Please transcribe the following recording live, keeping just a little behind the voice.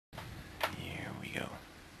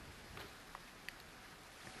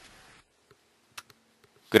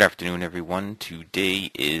Good afternoon, everyone. Today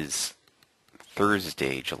is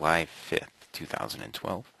Thursday, July 5th,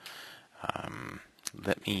 2012.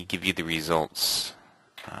 Let me give you the results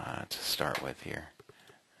to start with here.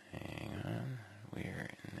 Hang on. Where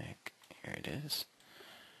in the... Here it is.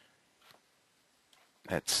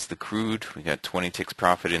 That's the crude. We got 20 ticks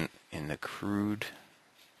profit in the crude.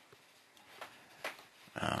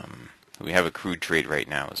 We have a crude trade right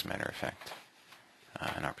now, as a matter of fact.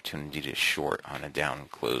 An opportunity to short on a down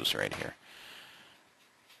close right here.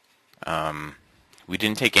 We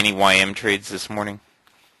didn't take any YM trades this morning.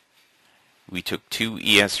 We took 2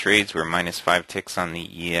 ES trades. We're minus 5 ticks on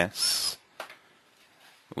the ES.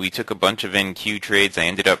 We took a bunch of NQ trades. I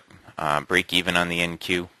ended up break even on the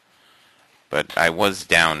NQ. But I was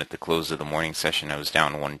down at the close of the morning session. I was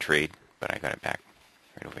down 1 trade, but I got it back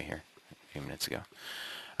right over here a few minutes ago.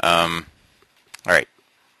 Alright,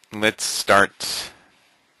 let's start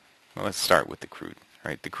with the crude.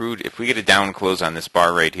 Right, the crude, if we get a down close on this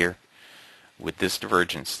bar right here, with this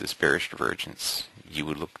divergence, this bearish divergence, you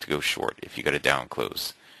would look to go short if you got a down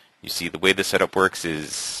close. You see, the way the setup works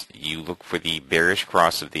is you look for the bearish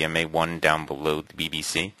cross of the MA1 down below the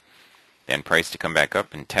BBC, then price to come back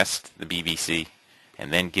up and test the BBC,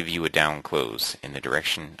 and then give you a down close in the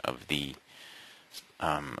direction of the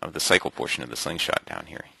cycle portion of the slingshot down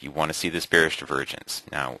here. You want to see this bearish divergence.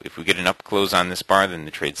 Now, if we get an up close on this bar, then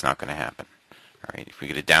the trade's not going to happen. All right, if we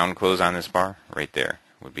get a down close on this bar, right there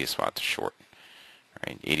would be a spot to short. All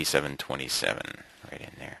right, 87.27 right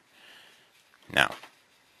in there. Now,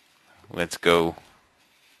 let's go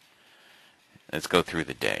through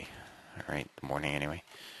the day. All right, the morning anyway.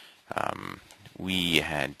 We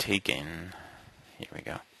had taken, here we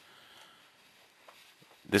go.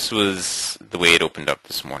 This was the way it opened up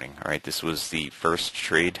this morning. All right, this was the first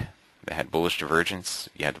trade that had bullish divergence.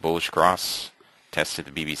 You had the bullish cross, tested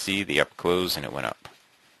the BBC, the up close, and it went up.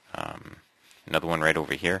 Another one right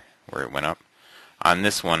over here where it went up. On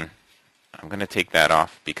this one, I'm going to take that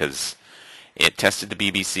off because it tested the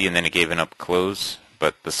BBC and then it gave an up close,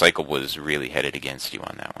 but the cycle was really headed against you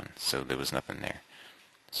on that one, so there was nothing there.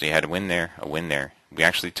 So you had a win there, a win there. We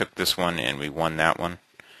actually took this one and we won that one.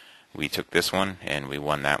 We took this one and we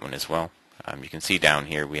won that one as well. You can see down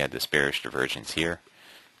here we had this bearish divergence here,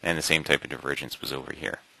 and the same type of divergence was over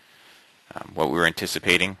here. What we were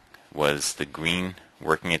anticipating was the green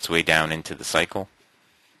working its way down into the cycle.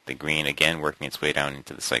 The green again working its way down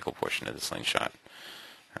into the cycle portion of the slingshot.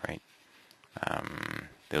 All right.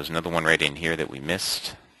 There was another one right in here that we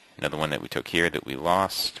missed. Another one that we took here that we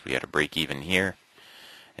lost. We had a break even here.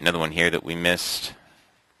 Another one here that we missed.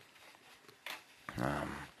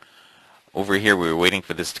 Over here, we were waiting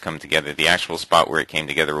for this to come together. The actual spot where it came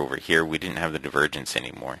together over here, we didn't have the divergence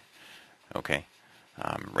anymore. Okay,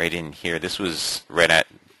 right in here, this was right at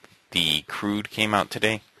the crude came out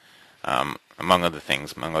today. Among other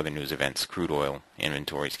things, among other news events, crude oil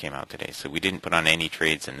inventories came out today. So we didn't put on any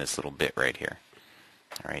trades in this little bit right here.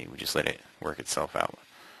 All right, we just let it work itself out.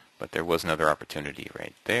 But there was another opportunity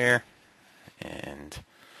right there. And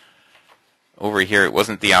over here, it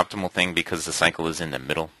wasn't the optimal thing because the cycle is in the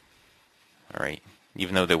middle. All right,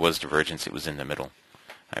 even though there was divergence, it was in the middle.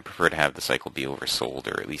 I prefer to have the cycle be oversold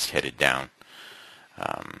or at least headed down.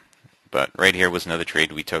 But right here was another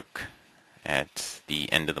trade we took at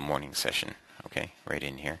the end of the morning session. Okay, right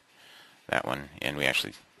in here, that one, and we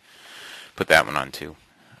actually put that one on too.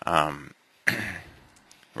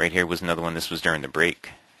 Right here was another one. This was during the break,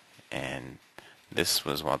 and this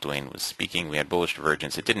was while Dwayne was speaking. We had bullish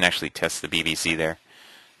divergence. It didn't actually test the BBC there.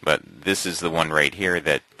 But this is the one right here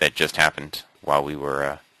that just happened while we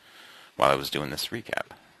were while I was doing this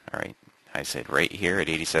recap. All right, I said right here at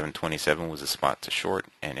 87.27 was a spot to short,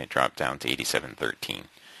 and it dropped down to 87.13.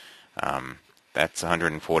 That's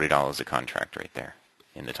 $140 a contract right there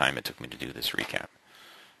in the time it took me to do this recap.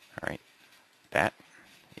 All right, that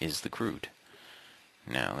is the crude.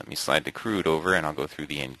 Now let me slide the crude over, and I'll go through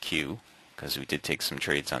the NQ because we did take some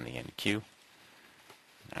trades on the NQ.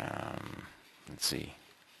 Let's see.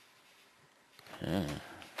 Hang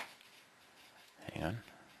on.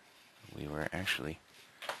 We were actually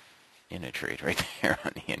in a trade right there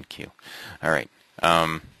on the NQ. All right.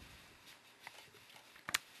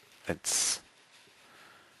 Let's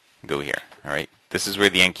go here. All right. This is where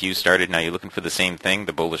the NQ started. Now you're looking for the same thing,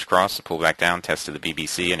 the bullish cross, the pull back down, test of the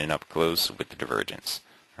BBC, and an up close with the divergence.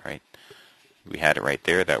 All right. We had it right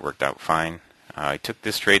there. That worked out fine. I took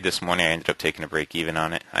this trade this morning. I ended up taking a break even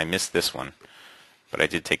on it. I missed this one. But I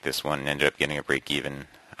did take this one and ended up getting a break even.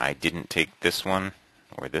 I didn't take this one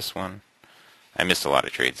or this one. I missed a lot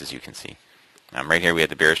of trades, as you can see. Right here we had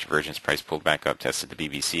the bearish divergence. Price pulled back up, tested the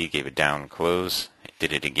BBC, gave a down close. It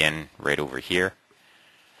did it again right over here.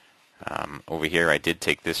 Over here, I did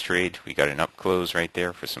take this trade. We got an up close right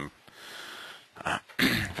there for some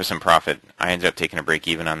for some profit. I ended up taking a break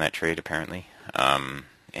even on that trade apparently.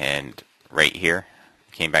 And right here,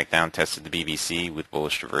 came back down, tested the BBC with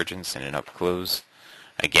bullish divergence and an up close.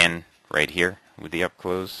 Again, right here with the up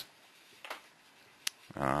close.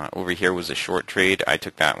 Over here was a short trade. I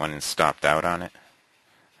took that one and stopped out on it.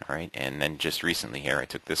 All right, and then just recently here, I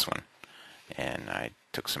took this one, and I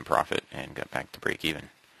took some profit and got back to break even.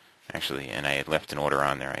 Actually, and I had left an order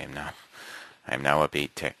on there. I am now up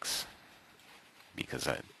 8 ticks because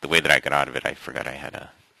the way that I got out of it, I forgot I had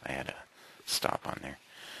a stop on there,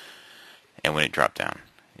 and when it dropped down,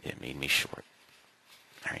 it made me short.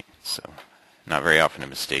 All right, so not very often a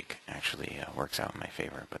mistake actually works out in my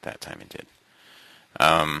favor, but that time it did.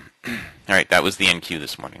 All right, that was the NQ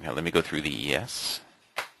this morning. Now let me go through the ES.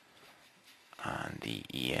 On the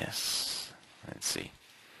ES, let's see.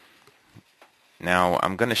 Now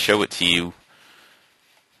I'm going to show it to you.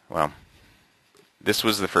 Well, this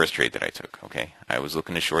was the first trade that I took, okay? I was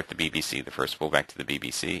looking to short the BBC, the first pullback to the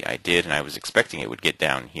BBC. I did, and I was expecting it would get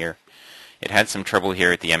down here. It had some trouble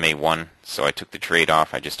here at the MA1, so I took the trade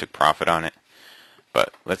off. I just took profit on it.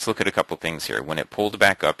 But let's look at a couple things here. When it pulled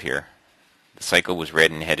back up here, the cycle was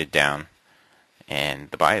red and headed down,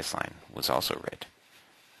 and the bias line was also red,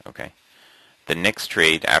 okay? The next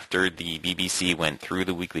trade, after the BBC went through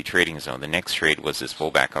the weekly trading zone, the next trade was this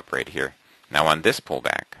pullback up right here. Now on this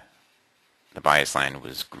pullback, the bias line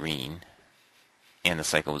was green, and the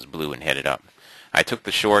cycle was blue and headed up. I took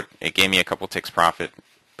the short. It gave me a couple ticks profit,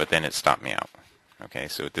 but then it stopped me out. Okay,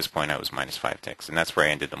 so at this point I was minus 5 ticks, and that's where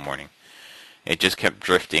I ended the morning. It just kept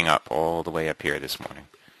drifting up all the way up here this morning.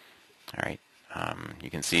 All right, you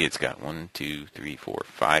can see it's got 1, 2, 3, 4,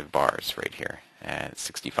 5 bars right here at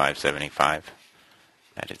 65.75.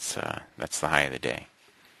 That's the high of the day,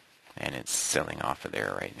 and it's selling off of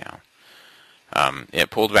there right now. It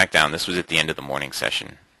pulled back down. This was at the end of the morning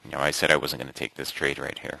session. You know, I said I wasn't going to take this trade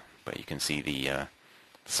right here, but you can see the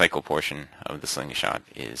cycle portion of the slingshot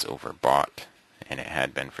is overbought, and it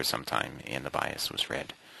had been for some time, and the bias was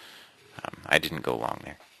red. I didn't go long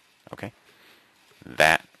there. Okay,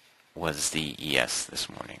 that was the ES this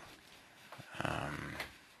morning.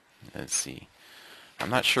 Let's see. I'm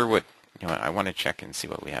not sure what. You know what, I want to check and see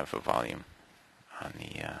what we have for volume on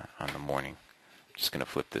the morning. I'm just going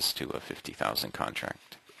to flip this to a 50,000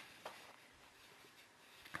 contract.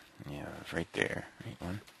 Yeah, right there. Right,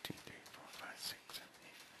 1, 2, 3, 4, 5, 6, 7,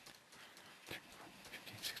 8, 9, 10,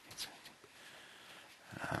 15, 16,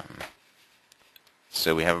 17.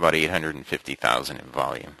 So we have about 850,000 in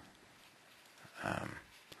volume.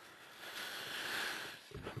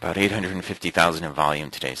 About 850,000 in volume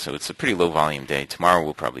today, so it's a pretty low volume day. Tomorrow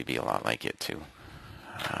will probably be a lot like it too.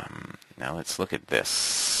 Now let's look at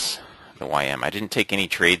this, the YM. I didn't take any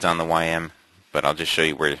trades on the YM, but I'll just show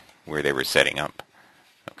you where they were setting up.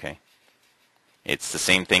 Okay, it's the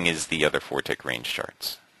same thing as the other 4-tick range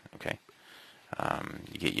charts. Okay,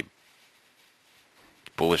 you get your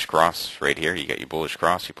bullish cross right here. You got your bullish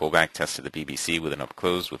cross. You pull back, tested the BBC with an up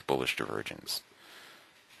close with bullish divergence.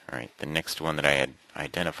 All right, the next one that I had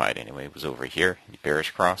identified anyway was over here.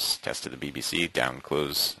 Bearish cross, tested the BBC, down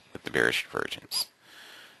close with the bearish divergence.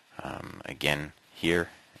 Again, here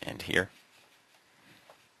and here.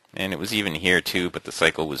 And it was even here too, but the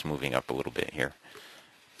cycle was moving up a little bit here.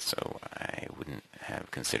 So I wouldn't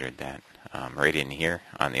have considered that. Right in here,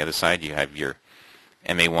 on the other side, you have your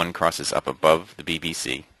MA1 crosses up above the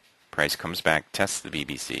BBC. Price comes back, tests the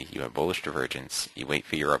BBC. You have bullish divergence. You wait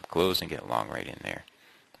for your up close and get long right in there.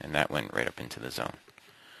 And that went right up into the zone.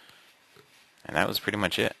 And that was pretty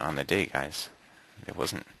much it on the day, guys. There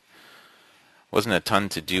wasn't a ton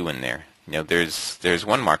to do in there. You know, there's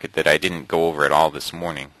one market that I didn't go over at all this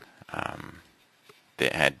morning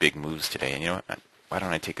that had big moves today. And you know what? Why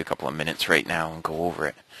don't I take a couple of minutes right now and go over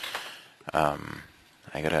it?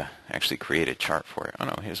 I gotta actually create a chart for it. Oh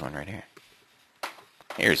no, here's one right here.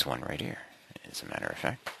 Here's one right here, as a matter of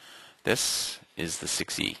fact. This is the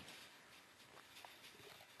 6E.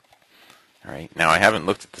 Alright, now I haven't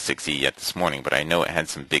looked at the 6E yet this morning, but I know it had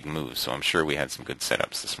some big moves, so I'm sure we had some good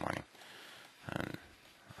setups this morning. And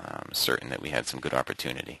I'm certain that we had some good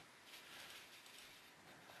opportunity.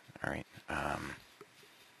 Alright,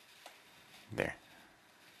 there.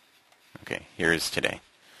 Okay, here is today.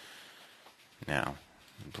 Now,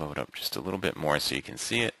 blow it up just a little bit more so you can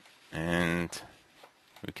see it, and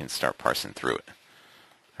we can start parsing through it.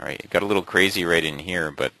 Alright, it got a little crazy right in here,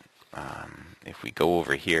 but if we go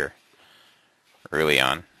over here, early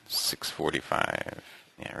on, 6:45,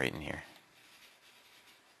 yeah, right in here.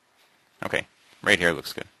 Okay, right here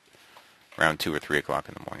looks good. Around 2 or 3 o'clock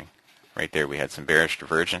in the morning. Right there we had some bearish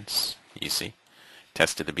divergence, you see.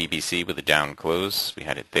 Tested the BBC with a down close. We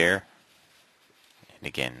had it there. And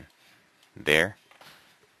again, there.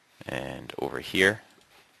 And over here.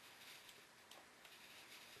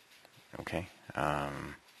 Okay.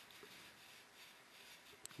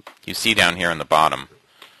 You see down here on the bottom,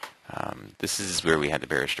 this is where we had the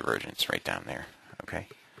bearish divergence, right down there. Okay.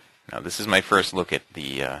 Now this is my first look at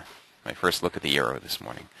the euro this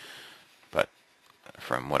morning, but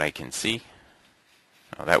from what I can see,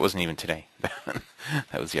 oh, that wasn't even today.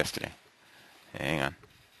 That was yesterday. Hang on.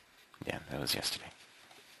 Yeah, that was yesterday.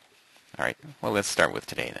 All right. Well, let's start with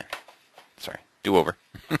today then. Sorry, do-over.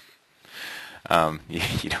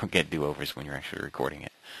 You don't get do-overs when you're actually recording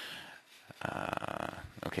it.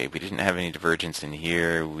 Okay, we didn't have any divergence in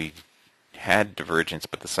here. We had divergence,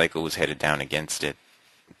 but the cycle was headed down against it.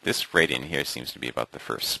 This right in here seems to be about the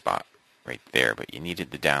first spot right there, but you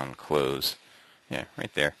needed the down close. Yeah,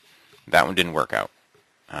 right there. That one didn't work out.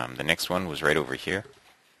 The next one was right over here,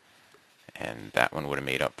 and that one would have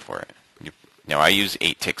made up for it. Now, I use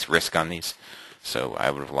 8 ticks risk on these, so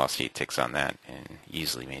I would have lost 8 ticks on that and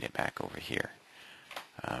easily made it back over here.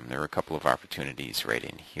 There were a couple of opportunities right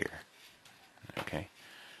in here. Okay.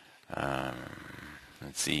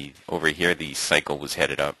 Let's see. Over here, the cycle was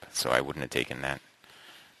headed up, so I wouldn't have taken that.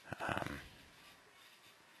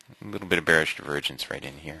 A little bit of bearish divergence right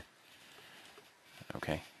in here.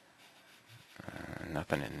 Okay.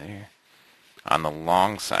 Nothing in there. On the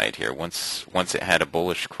long side here, once it had a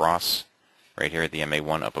bullish cross right here at the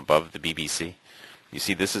MA1 up above the BBC, you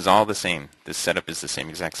see this is all the same. This setup is the same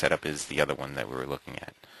exact setup as the other one that we were looking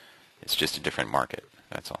at. It's just a different market,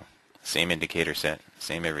 that's all. Same indicator set,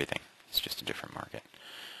 same everything. It's just a different market.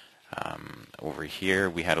 Over here,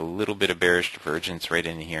 we had a little bit of bearish divergence right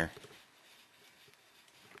in here.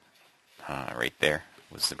 Right there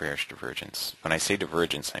was the bearish divergence. When I say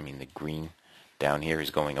divergence, I mean the green down here is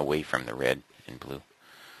going away from the red and blue.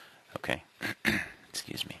 Okay.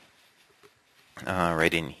 Excuse me.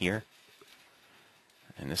 Right in here.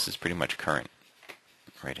 And this is pretty much current.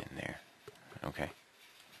 Right in there. Okay.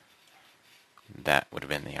 That would have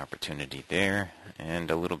been the opportunity there, and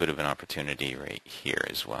a little bit of an opportunity right here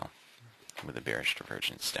as well, with a bearish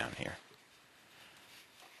divergence down here.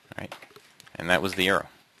 Alright, and that was the euro.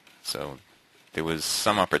 So there was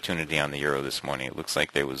some opportunity on the euro this morning. It looks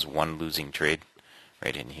like there was one losing trade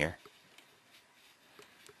right in here,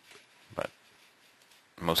 but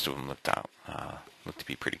most of them looked to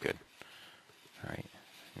be pretty good. Alright,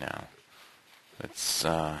 now let's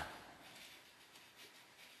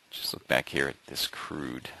just look back here at this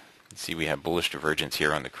crude. You see we have bullish divergence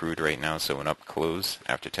here on the crude right now, so an up close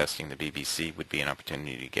after testing the BBC would be an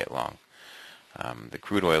opportunity to get long. The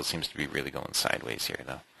crude oil seems to be really going sideways here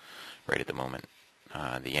though, right at the moment.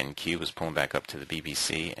 The NQ is pulling back up to the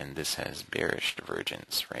BBC, and this has bearish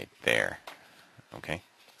divergence right there. Okay,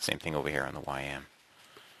 same thing over here on the YM.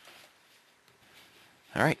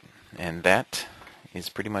 Alright, and that is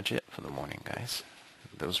pretty much it for the morning, guys.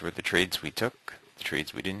 Those were the trades we took, the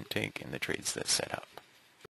trades we didn't take, and the trades that set up.